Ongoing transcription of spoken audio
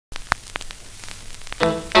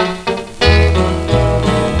Well,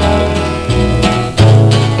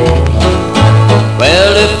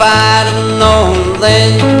 if I'd have known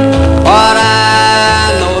then what I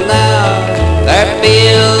know now, there'd be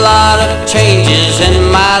a lot of changes in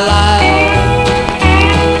my life.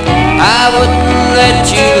 I wouldn't let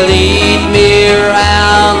you lead me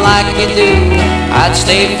around like you do. I'd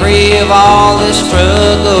stay free of all this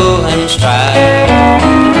struggle and strife.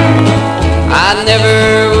 I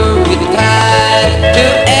never would get tied to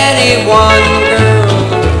any one girl.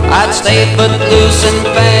 I'd stay footloose and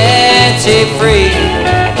fancy free.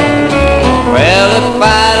 Well, if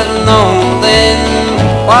I'd have known then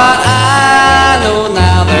what I know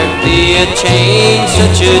now, there'd be a change,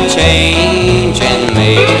 such a change in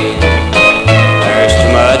me. There's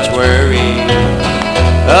too much worry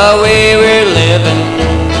the way we're living,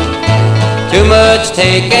 too much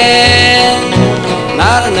taking,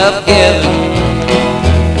 not enough giving.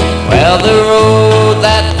 Well, the road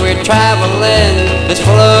that we're traveling is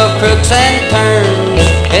full of crooks and turns.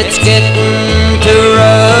 It's getting too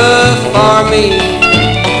rough for me.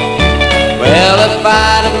 Well, if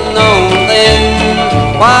I'd have known then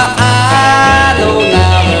what I know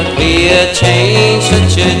now, there'd be a change,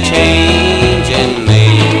 such a change in me.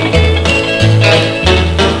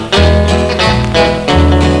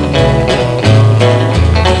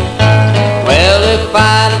 Well, if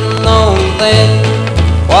I'd have known then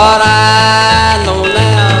what I know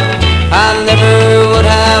now, I never would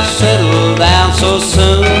have settled down so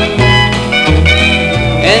soon.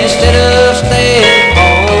 Instead of staying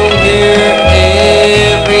home here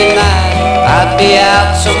every night, I'd be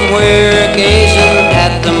out somewhere gazing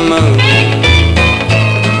at the moon.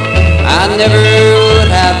 I never would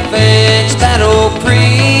have fixed that old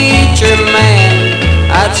preacher man.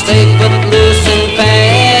 I'd stay footloose and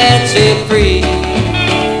fancy free.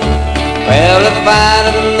 Well, if I'd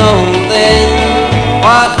have known then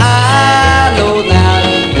what I know now,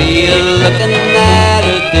 I'd be looking at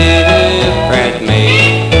a different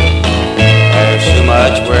me. There's too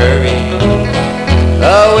much worry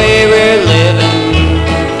the way we're living,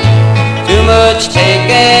 too much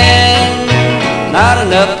taking, not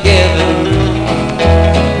enough giving.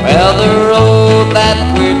 Well, the road that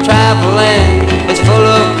we're traveling is full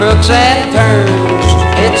of crooks and turns.